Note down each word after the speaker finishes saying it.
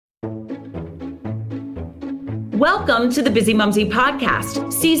Welcome to the Busy Mumsy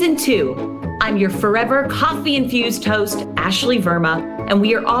Podcast, Season 2. I'm your forever coffee-infused host, Ashley Verma, and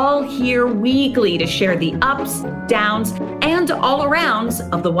we are all here weekly to share the ups, downs, and all-arounds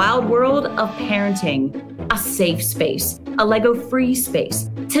of the wild world of parenting. A safe space, a Lego-free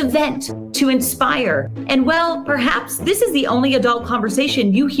space, to vent, to inspire, and well, perhaps this is the only adult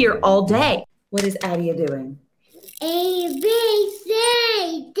conversation you hear all day. What is Adia doing? A, B,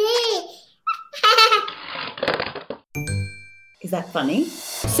 C, D. Is that funny?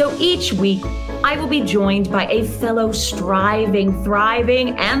 So each week, I will be joined by a fellow striving,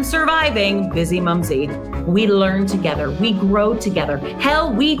 thriving, and surviving busy mumsy. We learn together. We grow together.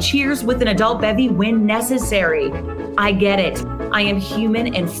 Hell, we cheers with an adult bevy when necessary. I get it. I am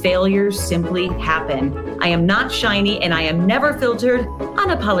human and failures simply happen. I am not shiny and I am never filtered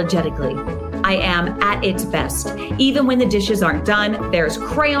unapologetically. I am at its best. Even when the dishes aren't done, there's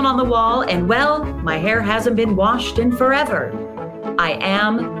crayon on the wall, and well, my hair hasn't been washed in forever. I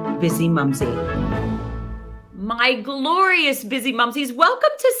am Busy Mumsy. My glorious Busy Mumsies, welcome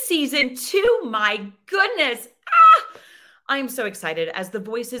to Season 2. My goodness. I am so excited as the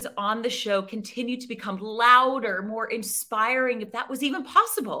voices on the show continue to become louder, more inspiring, if that was even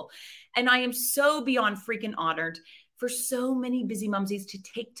possible. And I am so beyond freaking honored for so many busy mumsies to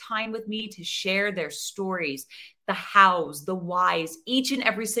take time with me to share their stories, the hows, the whys. Each and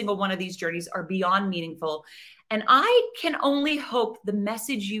every single one of these journeys are beyond meaningful. And I can only hope the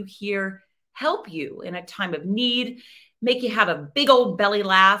message you hear help you in a time of need, make you have a big old belly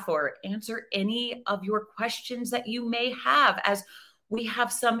laugh, or answer any of your questions that you may have, as we have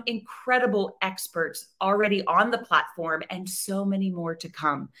some incredible experts already on the platform and so many more to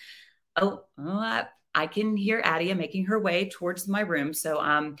come. I can hear Adia making her way towards my room. So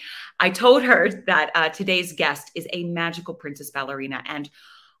I told her that today's guest is a magical princess ballerina. And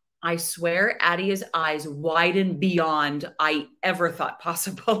I swear Adia's eyes widen beyond I ever thought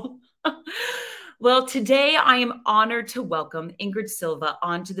possible. Well, today I am honored to welcome Ingrid Silva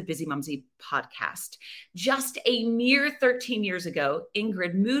onto the Busy Mumsy podcast. Just a mere 13 years ago,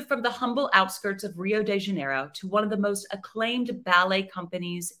 Ingrid moved from the humble outskirts of Rio de Janeiro to one of the most acclaimed ballet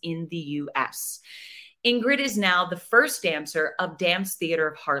companies in the U.S. Ingrid is now the first dancer of Dance Theater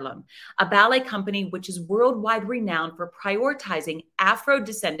of Harlem, a ballet company which is worldwide renowned for prioritizing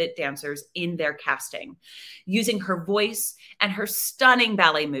Afro-descendant dancers in their casting. Using her voice and her stunning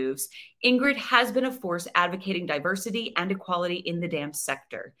ballet moves, Ingrid has been a force advocating diversity and equality in the dance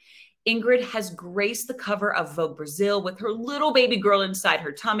sector. Ingrid has graced the cover of Vogue Brazil with her little baby girl inside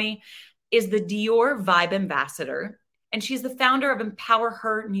her tummy, is the Dior Vibe Ambassador, and she's the founder of Empower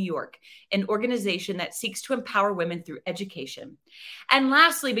Her New York, an organization that seeks to empower women through education. And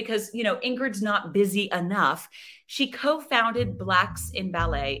lastly, because, Ingrid's not busy enough, she co-founded Blacks in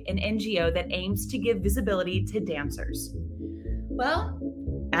Ballet, an NGO that aims to give visibility to dancers. Well,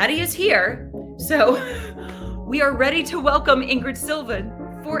 Addie is here, so we are ready to welcome Ingrid Silva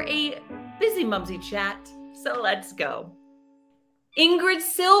for a Busy Mumsy chat. So let's go. Ingrid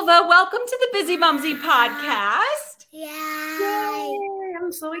Silva, welcome to the Busy Mumsy podcast. Yay! I'm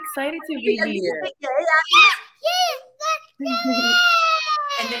so excited to be here.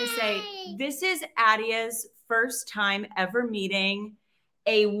 And then say, this is Adia's first time ever meeting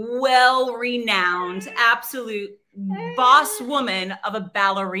a well-renowned, absolute boss woman of a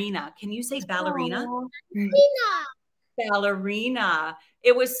ballerina. Can you say ballerina? Ballerina.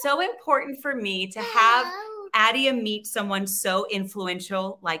 It was so important for me to have Adia meet someone so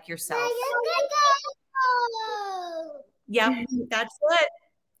influential like yourself. Yep, that's it.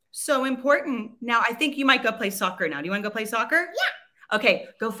 So important. Now, I think you might go play soccer now. Do you want to go play soccer? Yeah. Okay,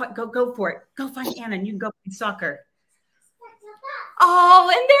 go for it. Go find Anna and you can go play soccer. Oh,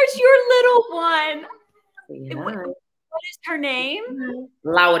 and there's your little one. Yeah. What is her name?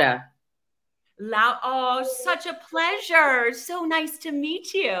 Laura. Oh, such a pleasure. So nice to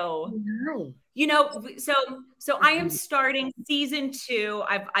meet you. Hi. So I am starting season 2.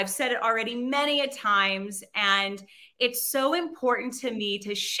 I've said it already many a times, and it's so important to me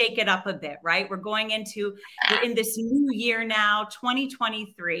to shake it up a bit, right? We're in this new year now,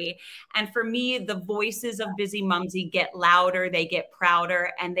 2023. And for me, the voices of Busy Mumsy get louder, they get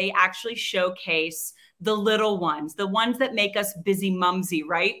prouder, and they actually showcase the little ones, the ones that make us busy mumsy,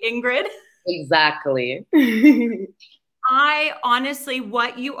 right, Ingrid? Exactly. I honestly,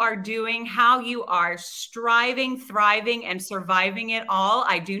 what you are doing, how you are striving, thriving, and surviving it all,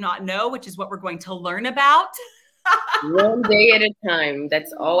 I do not know, which is what we're going to learn about. One day at a time.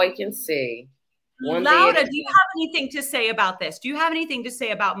 That's all I can say. Laura, do you have anything to say about this? Do you have anything to say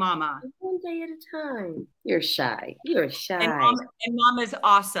about Mama? One day at a time. You're shy. And Mama is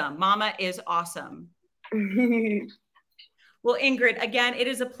awesome. Mama is awesome. Well, Ingrid, again, it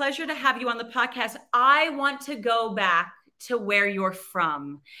is a pleasure to have you on the podcast. I want to go back to where you're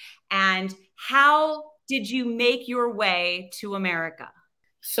from and how did you make your way to America?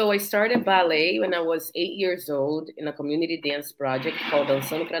 So I started ballet when I was 8 years old in a community dance project called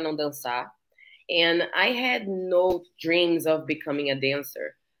Dançando Pra Não Dançar. And I had no dreams of becoming a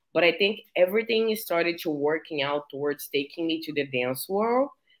dancer. But I think everything started to working out towards taking me to the dance world.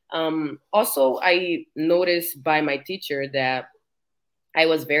 Also, I noticed by my teacher that I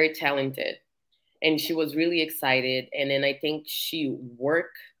was very talented and she was really excited. And then I think she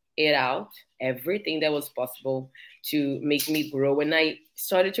worked it out, everything that was possible to make me grow. And I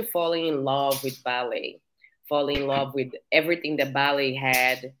started to fall in love with ballet, fall in love with everything that ballet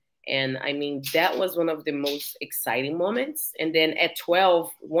had. And I mean, that was one of the most exciting moments. And then at 12,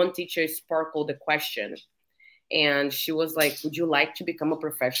 one teacher sparkled the question. And she was like, would you like to become a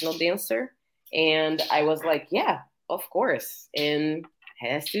professional dancer? And I was like, yeah, of course. And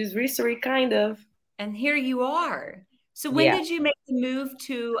has this history, kind of. And here you are. So when Yeah. did you make the move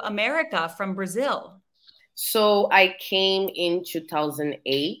to America from Brazil? So I came in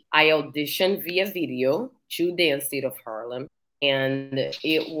 2008. I auditioned via video to dance state of Harlem. And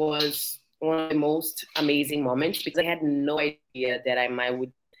it was one of the most amazing moments because I had no idea that I might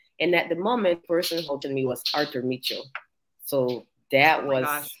would. And at the moment, the person who auditioned me was Arthur Mitchell. So that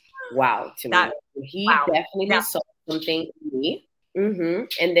was wow to me. He definitely saw something in me.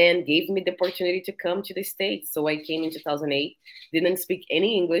 And then gave me the opportunity to come to the States. So I came in 2008, didn't speak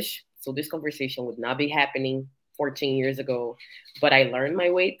any English. So this conversation would not be happening 14 years ago, but I learned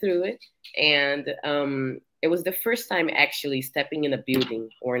my way through it. And it was the first time actually stepping in a building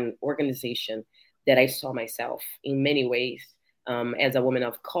or an organization that I saw myself in many ways. As a woman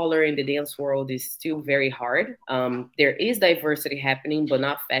of color in the dance world is still very hard. There is diversity happening, but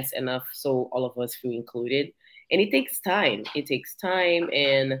not fast enough so all of us feel included. And it takes time. It takes time.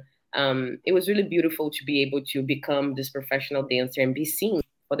 And it was really beautiful to be able to become this professional dancer and be seen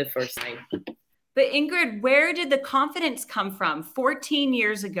for the first time. But Ingrid, where did the confidence come from? 14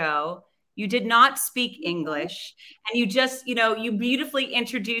 years ago, you did not speak English and you just, you beautifully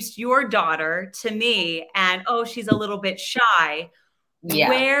introduced your daughter to me and, oh, she's a little bit shy. Yeah.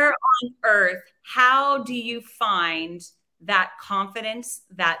 Where on earth, how do you find that confidence,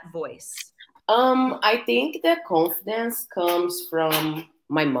 that voice? I think that confidence comes from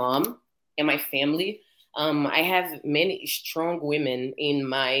my mom and my family. I have many strong women in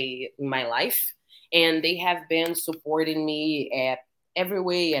my life, and they have been supporting me at every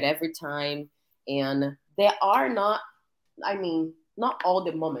way, at every time. And there are not all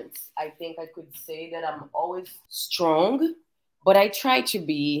the moments. I think I could say that I'm always strong, but I try to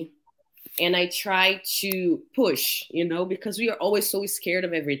be, and I try to push, because we are always so scared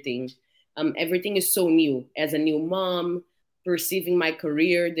of everything. Everything is so new. As a new mom, perceiving my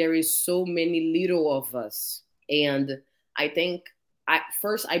career, there is so many little of us. And I think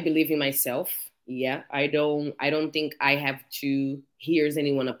I believe in myself. Yeah, I don't think I have to hear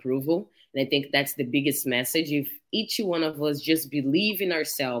anyone approval. And I think that's the biggest message. If each one of us just believe in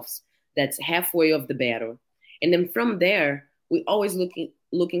ourselves, that's halfway of the battle. And then from there, we always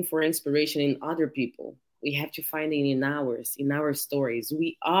looking for inspiration in other people. We have to find it in our stories.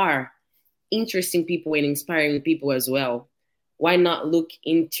 We are interesting people and inspiring people as well. Why not look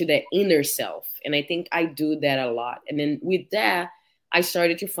into the inner self? And I think I do that a lot. And then with that, I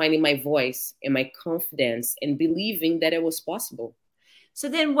started to finding my voice and my confidence and believing that it was possible. So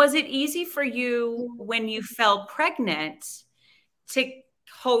then was it easy for you when you fell pregnant to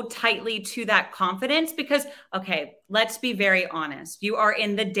hold tightly to that confidence? Because, okay, let's be very honest. You are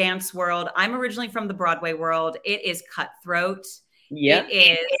in the dance world. I'm originally from the Broadway world. It is cutthroat. Yeah.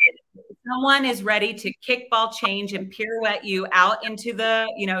 It is. Someone is ready to kickball change and pirouette you out into the,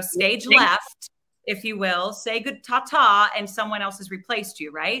 stage left, if you will, say good ta-ta, and someone else has replaced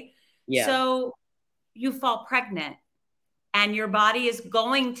you, right? Yeah. So you fall pregnant and your body is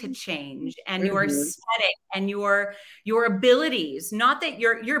going to change and your aesthetic and your abilities, not that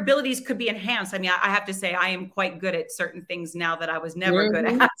your abilities could be enhanced. I mean, I have to say I am quite good at certain things now that I was never good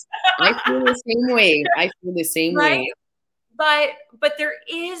at. I feel the same way. But there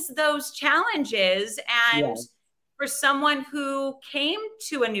is those challenges. And for someone who came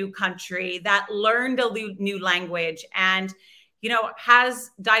to a new country that learned a new language and,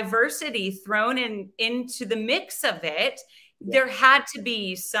 has diversity thrown into the mix of it, there had to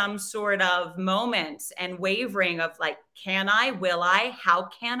be some sort of moments and wavering of like, can I, will I, how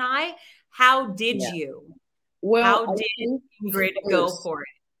can I, how did you? Well, how did Ingrid go for it?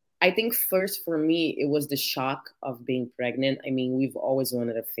 I think first for me, it was the shock of being pregnant. I mean, we've always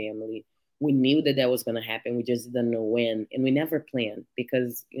wanted a family. we knew that was going to happen. We just didn't know when, and we never planned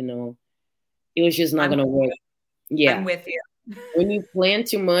because it was just not going to work. I'm Yeah. with you. When you plan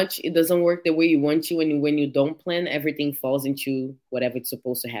too much, it doesn't work the way you want to. And when you don't plan, everything falls into whatever it's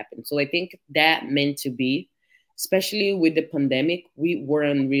supposed to happen. So I think that meant to be, especially with the pandemic, we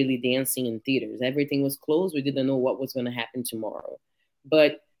weren't really dancing in theaters. Everything was closed. We didn't know what was going to happen tomorrow.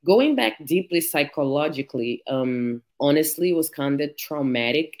 But going back deeply psychologically, honestly, it was kind of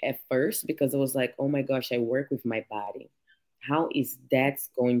traumatic at first because it was like, oh my gosh, I work with my body. How is that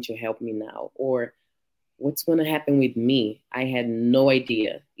going to help me now? Or what's going to happen with me? I had no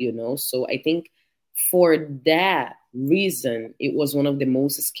idea. So I think for that reason, it was one of the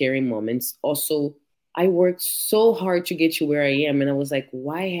most scary moments. Also, I worked so hard to get to where I am. And I was like,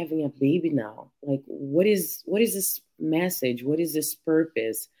 why having a baby now? Like, what is this message? What is this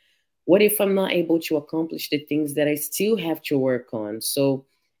purpose? What if I'm not able to accomplish the things that I still have to work on? So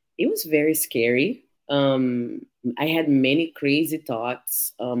it was very scary. I had many crazy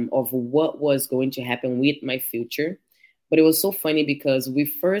thoughts of what was going to happen with my future. But it was so funny because we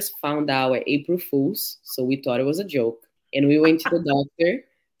first found out at April Fool's. So we thought it was a joke. And we went to the doctor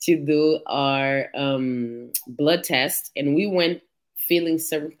to do our blood test. And we went feeling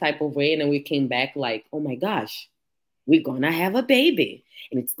certain type of way. And then we came back like, oh my gosh, we're going to have a baby.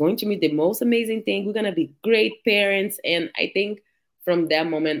 And it's going to be the most amazing thing. We're going to be great parents. And I think from that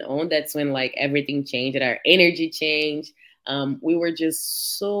moment on, that's when like everything changed and our energy changed. We were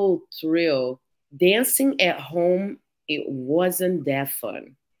just so thrilled. Dancing at home, it wasn't that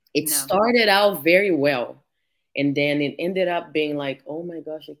fun. It started out very well. And then it ended up being like, oh my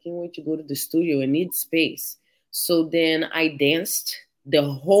gosh, I can't wait to go to the studio and need space. So then I danced the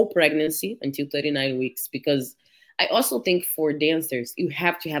whole pregnancy until 39 weeks because I also think for dancers, you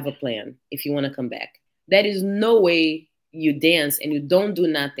have to have a plan if you want to come back. There is no way you dance and you don't do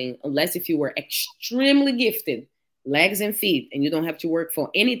nothing unless if you were extremely gifted, legs and feet, and you don't have to work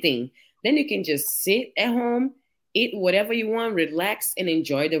for anything. Then you can just sit at home, eat whatever you want, relax, and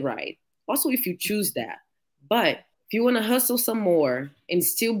enjoy the ride. Also, if you choose that. But if you want to hustle some more and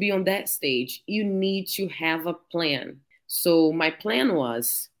still be on that stage, you need to have a plan. So my plan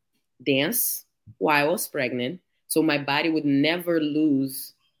was dance while I was pregnant, so my body would never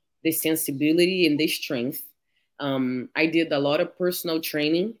lose the sensibility and the strength. I did a lot of personal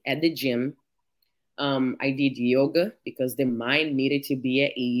training at the gym. I did yoga because the mind needed to be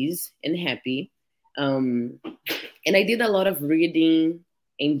at ease and happy. And I did a lot of reading,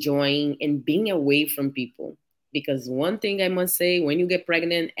 enjoying, and being away from people. Because one thing I must say, when you get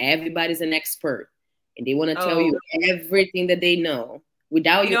pregnant, everybody's an expert. And they want to tell you everything that they know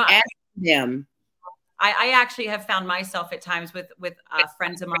without you asking them. I actually have found myself at times with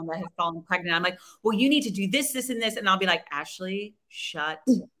friends of mine that have fallen pregnant. I'm like, well, you need to do this, this, and this. And I'll be like, Ashley, shut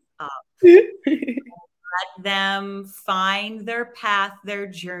up. Let them find their path, their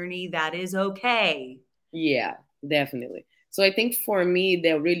journey. That is okay. Yeah, definitely. So I think for me,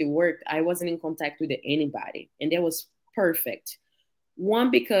 that really worked. I wasn't in contact with anybody. And that was perfect.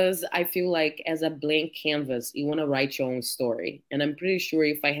 One, because I feel like as a blank canvas, you want to write your own story. And I'm pretty sure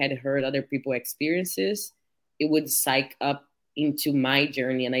if I had heard other people's experiences, it would psych up into my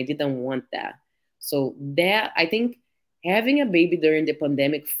journey. And I didn't want that. So that, I think having a baby during the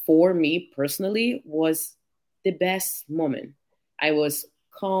pandemic for me personally was the best moment. I was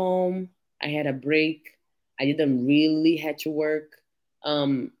calm. I had a break. I didn't really had to work.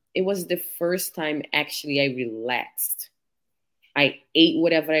 It was the first time actually I relaxed. I ate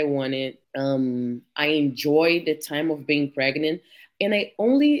whatever I wanted. I enjoyed the time of being pregnant. And I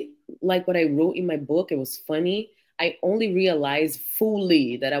only, like what I wrote in my book, it was funny. I only realized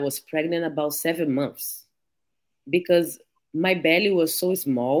fully that I was pregnant about 7 months because my belly was so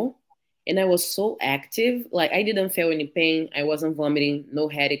small and I was so active. Like I didn't feel any pain. I wasn't vomiting, no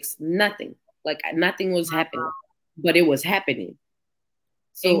headaches, nothing. Like nothing was happening, but it was happening.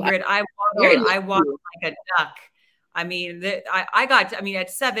 So Ingrid, I waddled like a duck. I mean, at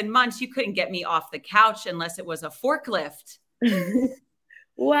 7 months, you couldn't get me off the couch unless it was a forklift.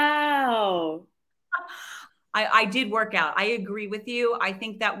 Wow. I did work out. I agree with you. I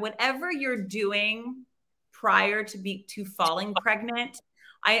think that whatever you're doing prior to falling pregnant,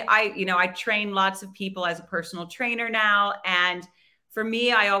 I train lots of people as a personal trainer now. And for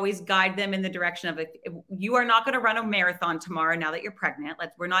me, I always guide them in the direction of you are not going to run a marathon tomorrow now that you're pregnant.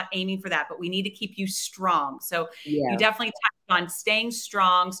 We're not aiming for that, but we need to keep you strong. So you definitely touched on staying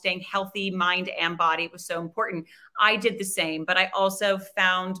strong, staying healthy, mind and body. It was so important. I did the same, but I also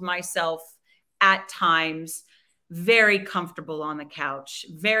found myself at times very comfortable on the couch,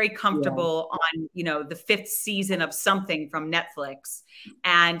 very Yeah. comfortable on, the fifth season of something from Netflix,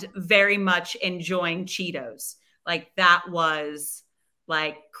 and very much enjoying Cheetos. Like that was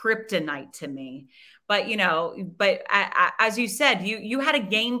like kryptonite to me. But as you said, you had a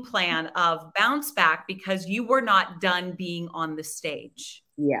game plan of bounce back because you were not done being on the stage.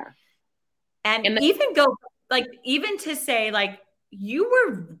 Yeah. And And even to say like you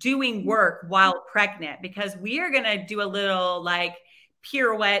were doing work while pregnant, because we are going to do a little like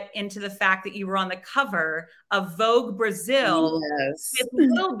pirouette into the fact that you were on the cover of Vogue Brazil yes. with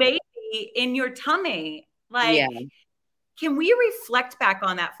little baby in your tummy. Yeah. Like, can we reflect back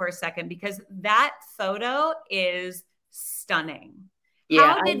on that for a second? Because that photo is stunning.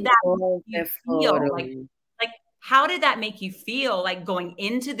 Yeah, How I did that love make you that feel? photo. Like how did that make you feel, like going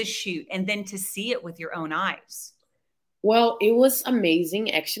into the shoot and then to see it with your own eyes? Well, it was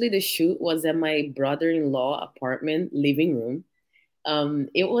amazing. Actually, the shoot was at my brother-in-law apartment living room.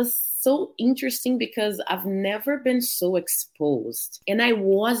 It was so interesting because I've never been so exposed, and I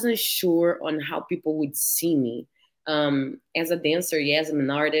wasn't sure on how people would see me. As a dancer, yes, I'm an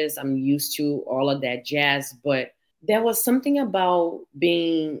artist. I'm used to all of that jazz, but there was something about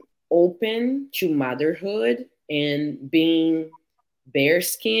being open to motherhood and being bare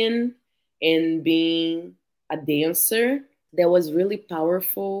skin and being a dancer that was really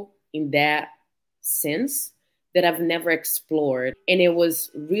powerful in that sense that I've never explored. And it was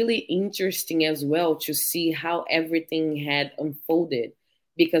really interesting as well to see how everything had unfolded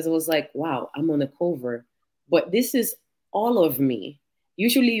because it was like, wow, I'm on the cover, but this is all of me.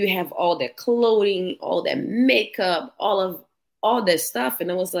 Usually you have all that clothing, all that makeup, all that stuff.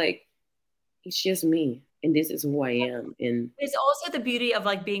 And I was like, it's just me. And this is who I am. And It's also the beauty of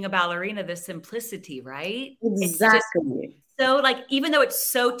like being a ballerina, the simplicity, right? It's just exactly. so like, even though it's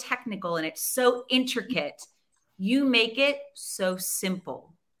so technical and it's so intricate, you make it so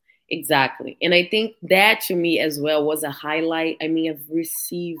simple. Exactly. And I think that to me as well was a highlight. I mean, I've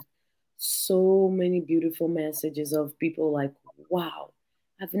received so many beautiful messages of people like, wow,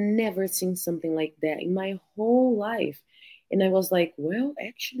 I've never seen something like that in my whole life. And I was like, well,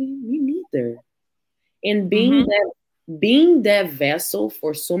 actually, me neither. And Mm-hmm. being that vessel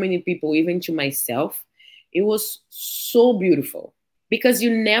for so many people, even to myself, it was so beautiful because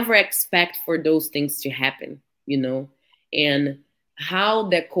you never expect for those things to happen, you know, and how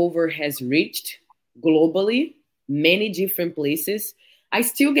that cover has reached globally, many different places. I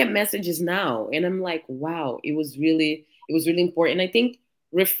still get messages now, and I'm like, wow, it was really important. I think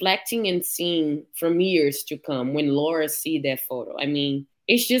reflecting and seeing from years to come when Laura see that photo, I mean,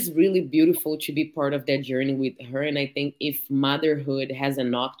 it's just really beautiful to be part of that journey with her. And I think if motherhood hasn't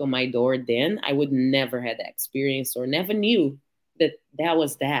knocked on my door then, I would never had that experience or never knew that that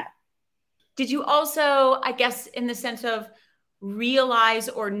was that. Did you also, I guess, in the sense of realize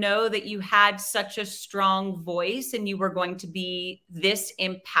or know that you had such a strong voice and you were going to be this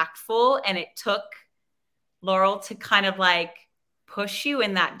impactful, and it took Laurel to kind of like push you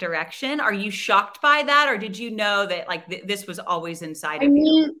in that direction? Are you shocked by that, or did you know that like this was always inside I of you?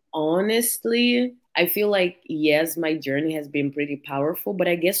 mean, honestly, I feel like, yes, my journey has been pretty powerful, but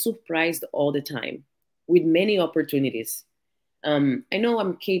I get surprised all the time with many opportunities. I know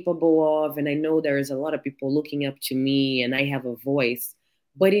I'm capable of, and I know there is a lot of people looking up to me, and I have a voice,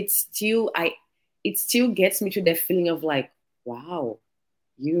 but it still gets me to that feeling of like, wow,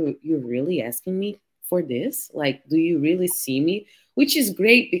 you're really asking me for this? Like, do you really see me? Which is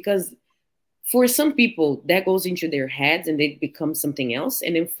great because for some people that goes into their heads and they become something else,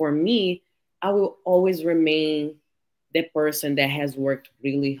 and then for me, I will always remain the person that has worked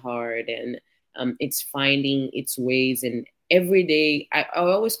really hard and it's finding its ways. And every day, I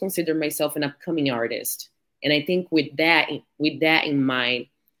always consider myself an upcoming artist. And I think with that in mind,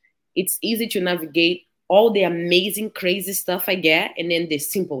 it's easy to navigate all the amazing, crazy stuff I get, and then the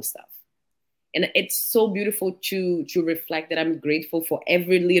simple stuff. And it's so beautiful to reflect that I'm grateful for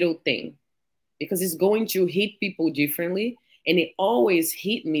every little thing because it's going to hit people differently, and it always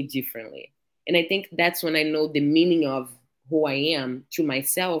hit me differently. And I think that's when I know the meaning of who I am to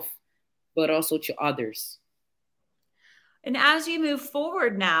myself, but also to others. And as you move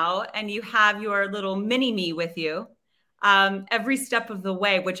forward now and you have your little mini me with you, every step of the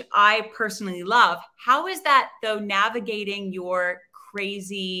way, which I personally love, how is that though navigating your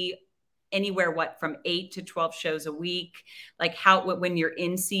crazy anywhere, what, from 8 to 12 shows a week, like how when you're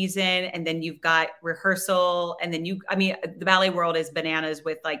in season and then you've got rehearsal, and then I mean, the ballet world is bananas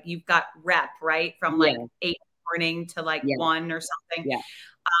with like you've got rep, right, from like Yeah, 8 in the morning to like yeah, 1 or something. yeah.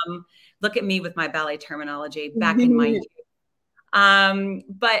 Look at me with my ballet terminology back in my youth.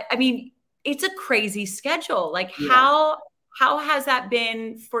 But I mean, it's a crazy schedule. Like Yeah. how has that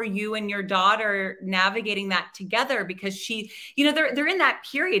been for you and your daughter navigating that together? Because she, they're in that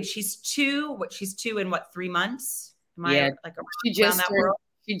period. She's two in what, 3 months? Am I Yeah. like She around just that turned world?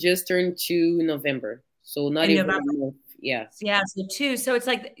 she just turned 2 in November. So not In even November. a month. Yeah. Yeah, so two. So it's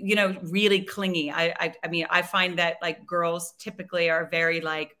like, really clingy. I mean, I find that like girls typically are very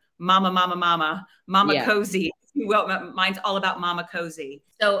like mama, mama, mama, mama Yeah. cozy. Well, mine's all about mama cozy.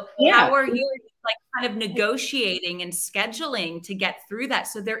 So Yeah. how are you like kind of negotiating and scheduling to get through that?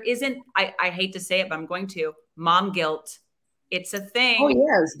 So there isn't, I hate to say it, but I'm going to, mom guilt. It's a Oh thing.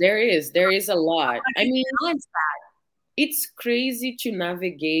 yes, there is. There is a lot. How I do you mean, balance it's crazy to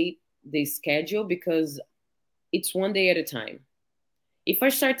navigate the schedule because it's one day at a time. If I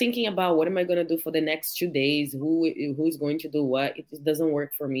start thinking about what am I gonna do for the next 2 days, who's going to do what, it just doesn't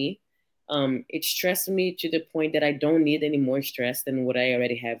work for me. It stressed me to the point that I don't need any more stress than what I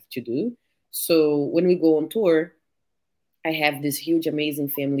already have to do. So when we go on tour, I have this huge, amazing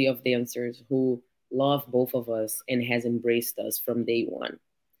family of dancers who love both of us and has embraced us from day one.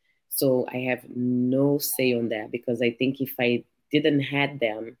 So I have no say on that because I think if I didn't had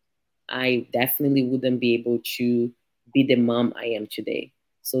them, I definitely wouldn't be able to be the mom I am today.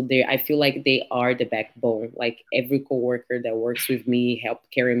 So I feel like they are the backbone. Like every coworker that works with me, help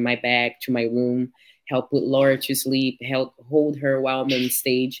carry my bag to my room, help put Laura to sleep, help hold her while I'm on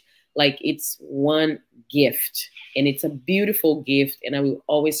stage. Like it's one gift, and it's a beautiful gift, and I will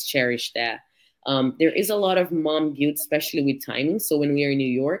always cherish that. There is a lot of mom guilt, especially with timing. So when we are in New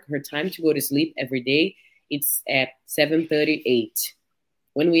York, her time to go to sleep every day, it's at 7:38.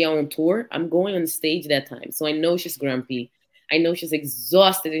 When we are on tour, I'm going on stage that time. So I know she's grumpy. I know she's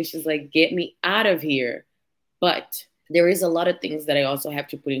exhausted and she's like, get me out of here. But there is a lot of things that I also have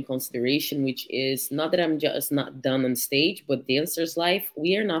to put in consideration, which is not that I'm just not done on stage, but dancer's life,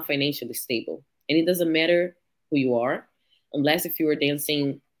 we are not financially stable. And it doesn't matter who you are, unless if you were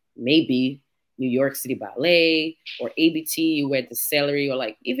dancing maybe New York City Ballet or ABT, where the salary, or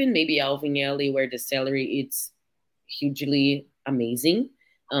like even maybe Alvin Ailey, where the salary it's hugely amazing.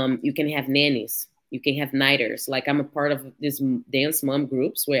 You can have nannies, you can have nighters. Like I'm a part of this dance mom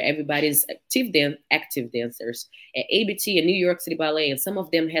groups where everybody's active dancers at ABT and New York City Ballet, and some of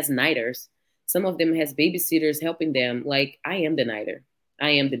them has nighters, some of them has babysitters helping them. Like I am the nighter, I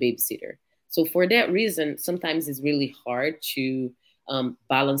am the babysitter. So for that reason, sometimes it's really hard to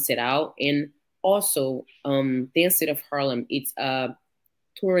balance it out. And also, Dance City of Harlem, it's a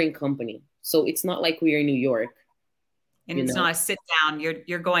touring company, so it's not like we are in New York, and you it's know. not a sit down.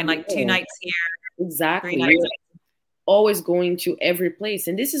 You're going like two Yeah, nights here, three exactly. nights. We're always going to every place,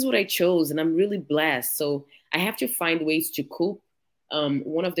 and this is what I chose, and I'm really blessed. So I have to find ways to cope.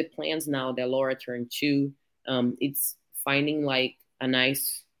 One of the plans now that Laura turned 2, it's finding like a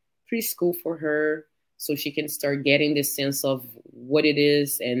nice preschool for her so she can start getting this sense of what it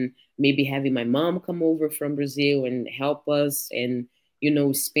is, and maybe having my mom come over from Brazil and help us, and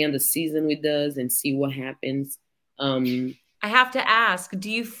spend the season with us and see what happens. I have to ask,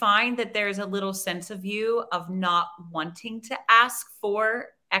 do you find that there's a little sense of you of not wanting to ask for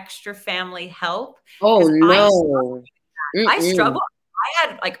extra family help? Oh Because no. I Mm-mm. struggle.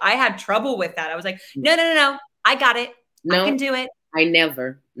 I had trouble with that. I was like, no, no, no, no. I got it. I can No, do it. I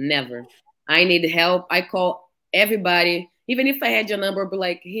never. I need help. I call everybody. Even if I had your number, be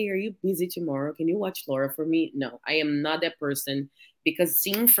like, hey, are you busy tomorrow? Can you watch Laura for me? No, I am not that person, because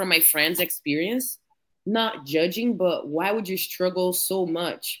seeing from my friends' experience, not judging, but why would you struggle so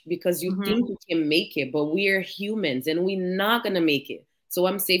much? Because you Mhm. think you can make it, but we are humans and we're not going to make it. So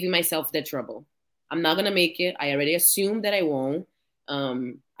I'm saving myself that trouble. I'm not going to make it. I already assumed that I won't.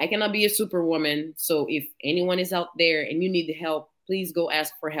 I cannot be a superwoman. So if anyone is out there and you need help, please go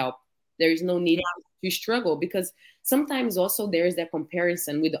ask for help. There is no need to struggle, because sometimes also there is that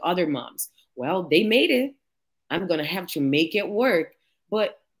comparison with the other moms. Well, they made it. I'm going to have to make it work.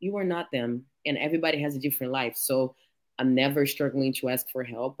 But you are not them. And everybody has a different life. So I'm never struggling to ask for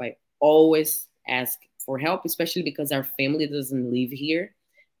help. I always ask for help, especially because our family doesn't live here.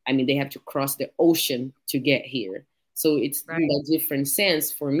 I mean, they have to cross the ocean to get here. So it's Right. in a different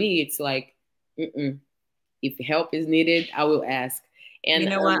sense. For me, it's like, mm-mm. If help is needed, I will ask. And You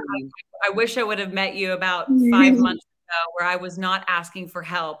know what? I wish I would have met you about 5 months ago, where I was not asking for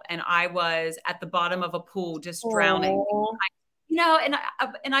help and I was at the bottom of a pool just drowning. oh,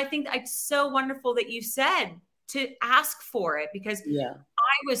 And I think it's so wonderful that you said to ask for it, because yeah.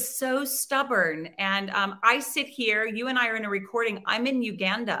 I was so stubborn. And I sit here, you and I are in a recording. I'm in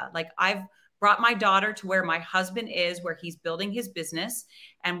Uganda. Like I've brought my daughter to where my husband is, where he's building his business.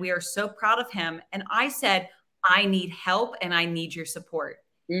 And we are so proud of him. And I said, I need help and I need your support.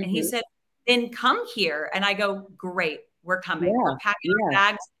 And he Mm-hmm. said, then come here. And I go, great, we're coming. Yeah. We're packing our Yeah.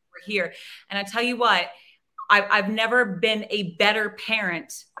 bags. We're here. And I tell you what, I've never been a better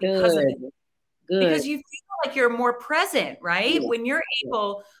parent because of it. Good. Good. Because you feel like you're more present, right? Yeah. When you're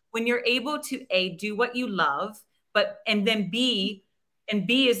able to A, do what you love, and then B, and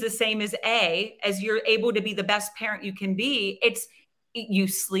B is the same as A, as you're able to be the best parent you can be, you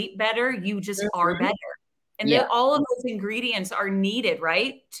sleep better, you just are Mhm. better. And Yeah. all of those ingredients are needed,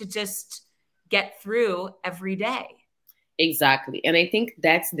 right? To just get through every day. Exactly. And I think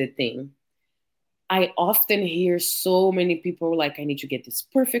that's the thing. I often hear so many people like, I need to get this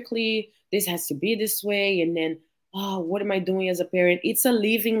perfectly. This has to be this way. And then, oh, what am I doing as a parent? It's a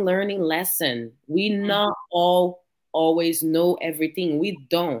living, learning lesson. We not all always know everything. We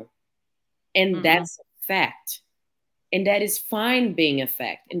don't. And that's a fact. And that is fine being a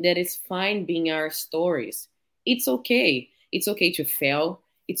fact. And that is fine being our stories. It's okay. It's okay to fail.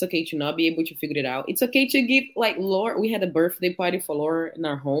 It's okay to not be able to figure it out. It's okay to give, like Laura, we had a birthday party for Laura in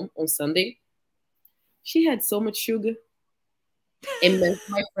our home on Sunday. She had so much sugar. And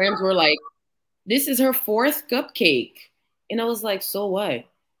my friends were like, this is her fourth cupcake. And I was like, so what?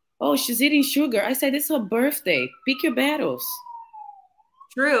 Oh, she's eating sugar. I said, it's her birthday. Pick your battles.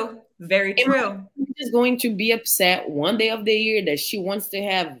 True. Very And true. she's going to be upset one day of the year that she wants to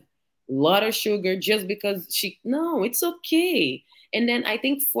have a lot of sugar just because no, it's okay. And then I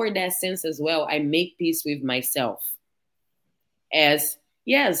think for that sense as well, I make peace with myself as,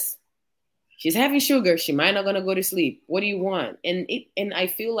 yes, she's having sugar. She might not gonna go to sleep. What do you want? And I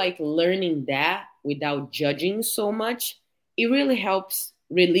feel like learning that without judging so much, it really helps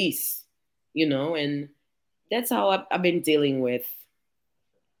release, and that's how I've been dealing with.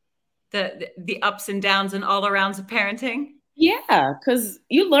 The ups and downs and all arounds of parenting. Yeah, because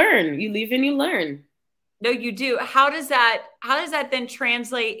you learn, you live and you learn. No, you do. How does that then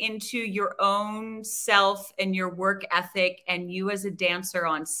translate into your own self and your work ethic and you as a dancer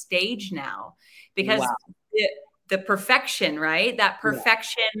on stage now? Because Wow. the perfection, right? That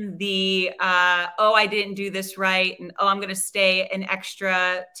perfection, oh, I didn't do this right. And oh, I'm going to stay an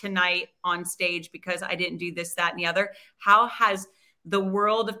extra tonight on stage because I didn't do this, that, and the other. How has the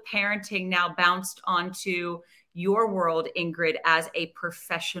world of parenting now bounced onto your world, Ingrid, as a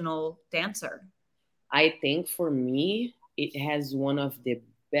professional dancer? I think for me, it has one of the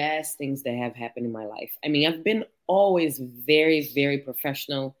best things that have happened in my life. I mean, I've been always very, very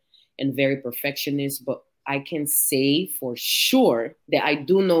professional and very perfectionist, but I can say for sure that I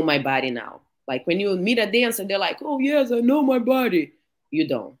do know my body now. Like when you meet a dancer, they're like, oh, yes, I know my body. You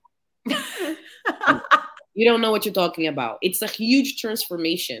don't. You don't know what you're talking about. It's a huge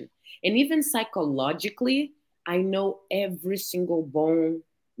transformation. And even psychologically, I know every single bone,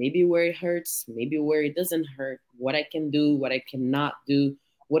 maybe where it hurts, maybe where it doesn't hurt, what I can do, what I cannot do.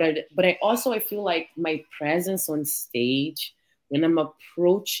 But I feel like my presence on stage, when I'm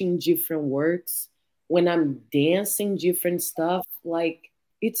approaching different works, when I'm dancing different stuff, like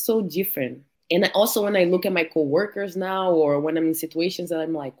it's so different. And also when I look at my coworkers now, or when I'm in situations that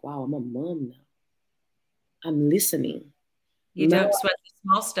I'm like, wow, I'm a mom now. I'm listening. You Now, don't sweat the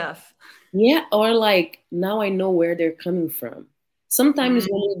small stuff. yeah, or like now I know where they're coming from. Sometimes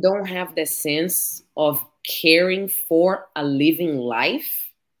when you don't have the sense of caring for a living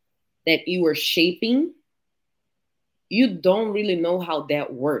life that you are shaping, you don't really know how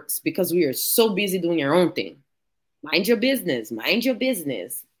that works because we are so busy doing our own thing. Mind your business, mind your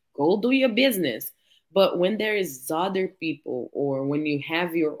business, go do your business. But when there is other people or when you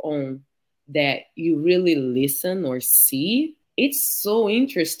have your own that you really listen or see, it's so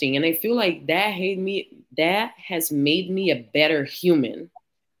interesting. And I feel like that has made me a better human.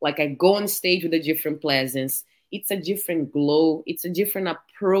 Like I go on stage with a different presence. It's a different glow. It's a different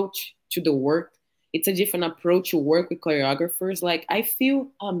approach to the work. It's a different approach to work with choreographers. Like I feel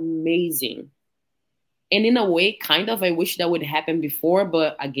amazing. And in a way, kind of, I wish that would happen before,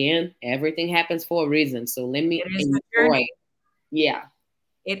 but again, everything happens for a reason. So let me It is the enjoy. journey. Yeah.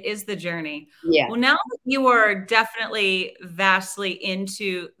 It is the journey. Yeah. Well, now that you are definitely vastly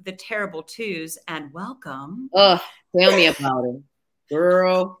into the terrible twos, and welcome. Tell me about it,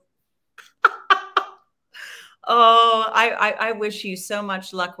 girl. Oh, I wish you so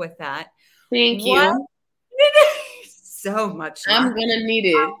much luck with that. Thank you. So much luck. I'm gonna need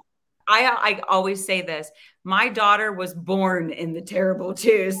it. I always say this. My daughter was born in the terrible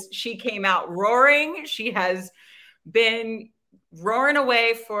twos. She came out roaring. She has been roaring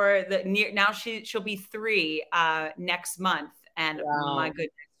away for the near. Now she'll be 3 next month, and Wow. my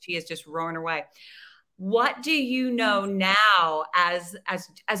goodness, she is just roaring away. What do you know now as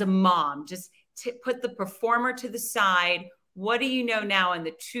a mom? Just to put the performer to the side. what do you know now in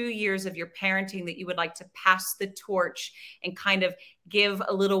the 2 years of your parenting that you would like to pass the torch and kind of give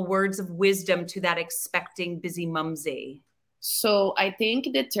a little words of wisdom to that expecting busy mumsy? So I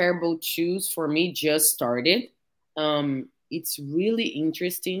think the terrible twos for me just started. It's really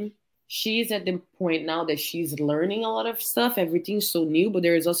interesting. She's at the point now that she's learning a lot of stuff. Everything's so new, but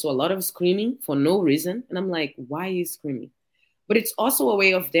there is also a lot of screaming for no reason. And I'm like, why are you screaming? But it's also a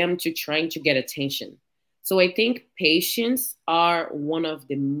way of them to trying to get attention. So I think patience are one of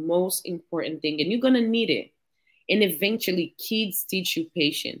the most important thing, and you're gonna need it. And eventually, kids teach you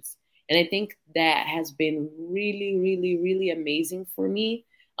patience, and I think that has been really, really, really amazing for me.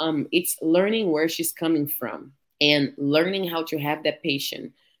 It's learning where she's coming from and learning how to have that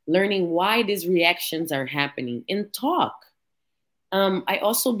patience, learning why these reactions are happening, and talk. I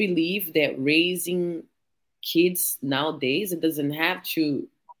also believe that raising kids nowadays, it doesn't have to,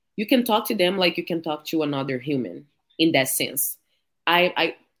 you can talk to them like you can talk to another human in that sense.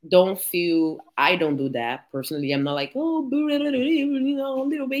 I don't feel, I don't do that personally. I'm not like, oh,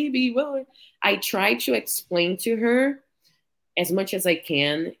 little baby. Well, I try to explain to her as much as I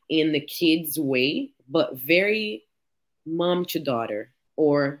can in the kid's way, but very mom to daughter,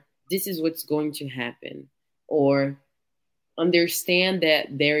 or this is what's going to happen, or understand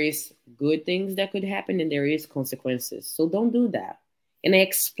that there is good things that could happen and there is consequences. So don't do that. And I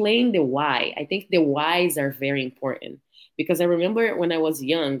explain the why. I think the whys are very important because I remember when I was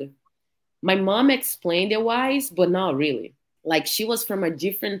young, my mom explained the whys, but not really. Like she was from a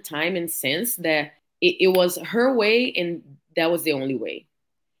different time and sense that it was her way and that was the only way.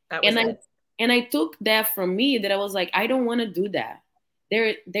 That was And I it. and I took that from me that I was like, I don't want to do that.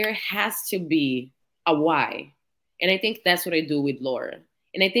 There has to be a why. And I think that's what I do with Laura.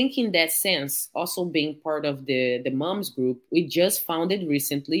 And I think in that sense, also being part of the moms group, we just founded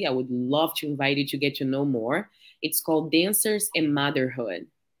recently. I would love to invite you to get to know more. It's called Dancers and Motherhood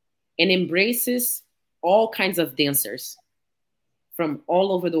and embraces all kinds of dancers from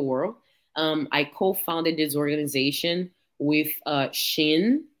all over the world. I co-founded this organization with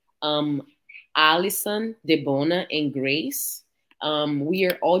Shin, um, Allison, Debona, and Grace. We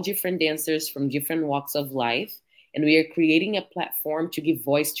are all different dancers from different walks of life, and we are creating a platform to give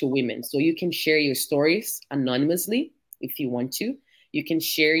voice to women. So you can share your stories anonymously if you want to. You can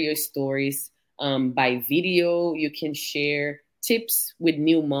share your stories by video. You can share tips with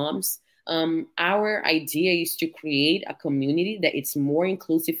new moms. Our idea is to create a community that it's more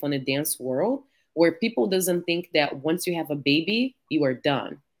inclusive on the dance world, where people doesn't think that once you have a baby, you are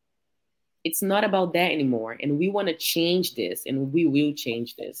done. It's not about that anymore. And we want to change this, and we will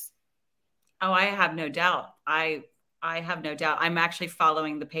change this. Oh, I have no doubt. I have no doubt. I'm actually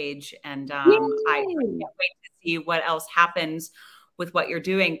following the page, and I Yay! can't wait to see what else happens with what you're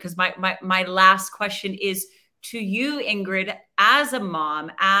doing. Because my last question is to you, Ingrid, as a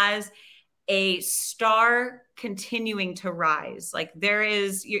mom, as a star continuing to rise. Like there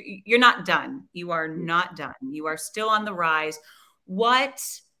is, you're not done. You are not done. You are still on the rise. What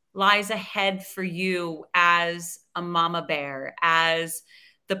lies ahead for you as a mama bear, as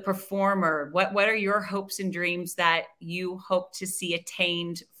the performer? What are your hopes and dreams that you hope to see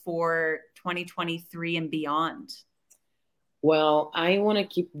attained for 2023 and beyond? Well, I want to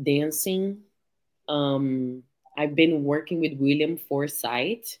keep dancing. I've been working with William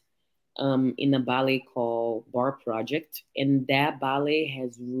Forsythe in a ballet called Bar Project, and that ballet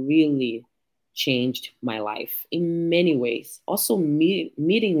has really changed my life in many ways. Also,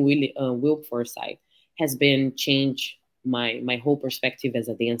 meeting Will Forsythe has been changed my whole perspective as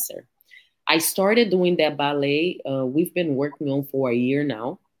a dancer. I started doing that ballet. We've been working on for a year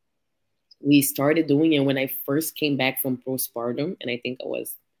now. We started doing it when I first came back from postpartum, and I think I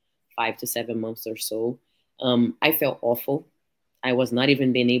was 5 to 7 months or so. I felt awful. I was not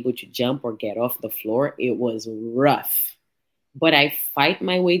even being able to jump or get off the floor. It was rough, but I fight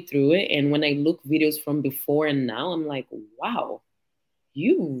my way through it. And when I look videos from before and now, I'm like, wow,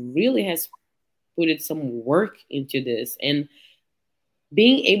 you really has put it some work into this. And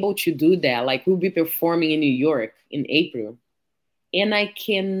being able to do that, like we'll be performing in New York in April. And I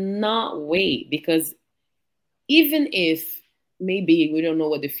cannot wait because even if maybe we don't know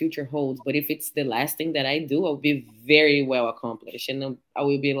what the future holds, but if it's the last thing that I do, I'll be very well accomplished. And I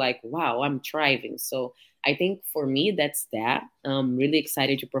will be like, wow, I'm thriving. So I think for me, that's that. I'm really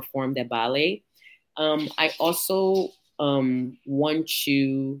excited to perform the ballet. I also want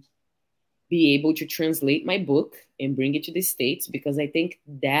to be able to translate my book and bring it to the States because I think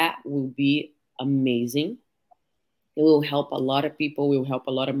that will be amazing. It will help a lot of people, will help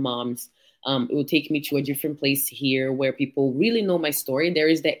a lot of moms It will take me to a different place here where people really know my story. There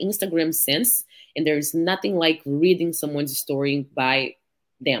is the Instagram sense, and there is nothing like reading someone's story by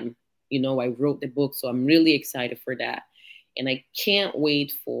them. I wrote the book, so I'm really excited for that. And I can't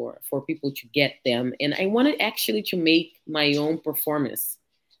wait for people to get them. And I wanted actually to make my own performance.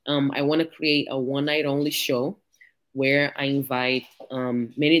 I want to create a one night only show where I invite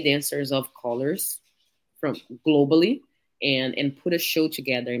many dancers of colors from globally and put a show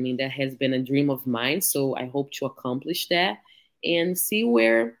together. I mean, that has been a dream of mine. So I hope to accomplish that and see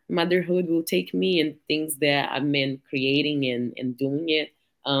where motherhood will take me, and things that I've been creating and doing it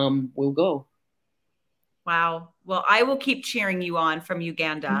will go. Wow. Well, I will keep cheering you on from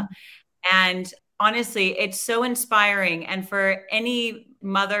Uganda. And honestly, it's so inspiring. And for any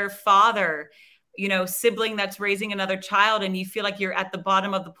mother, father, sibling that's raising another child, and you feel like you're at the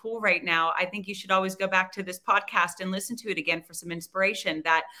bottom of the pool right now, I think you should always go back to this podcast and listen to it again for some inspiration,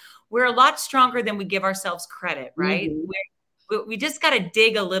 that we're a lot stronger than we give ourselves credit, right? Mm-hmm. We just got to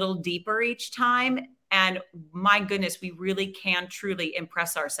dig a little deeper each time. And my goodness, we really can truly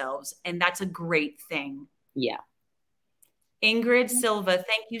impress ourselves. And that's a great thing. Yeah. Ingrid, Silva,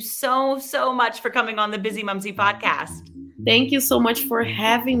 thank you so, so much for coming on the Busy Mumsy podcast. Thank you so much for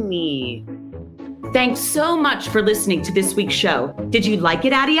having me. Thanks so much for listening to this week's show. Did you like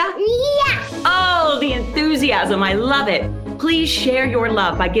it, Adia? Yeah. Oh, the enthusiasm. I love it. Please share your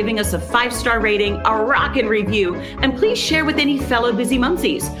love by giving us a 5-star rating, a rockin' review, and please share with any fellow Busy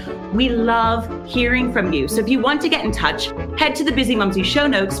Mumsies. We love hearing from you. So if you want to get in touch, head to the Busy Mumsy show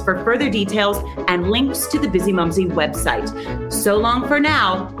notes for further details and links to the Busy Mumsy website. So long for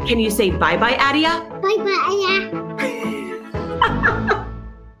now. Can you say bye-bye, Adia? Bye-bye, Adia.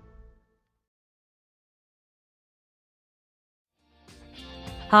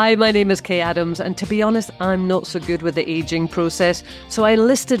 Hi, my name is Kay Adams, and to be honest, I'm not so good with the ageing process, so I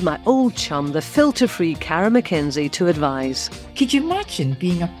enlisted my old chum, the filter-free Cara McKenzie, to advise. Could you imagine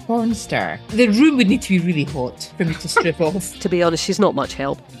being a porn star? The room would need to be really hot for me to strip off. To be honest, she's not much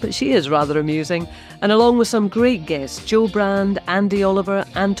help, but she is rather amusing. And along with some great guests, Joe Brand, Andy Oliver,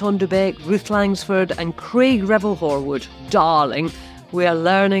 Anton Dubeck, Ruth Langsford and Craig Revel-Horwood, darling, we are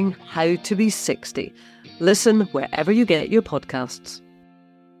learning how to be 60. Listen wherever you get your podcasts.